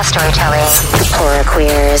full cast storytelling, horror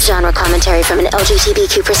queers, genre commentary from an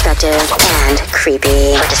LGBTQ perspective, and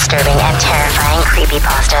creepy. For disturbing and terrifying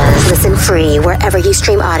creepypastas. Listen free wherever you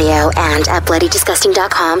stream audio and at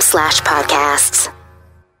bloodydisgusting.com/podcasts.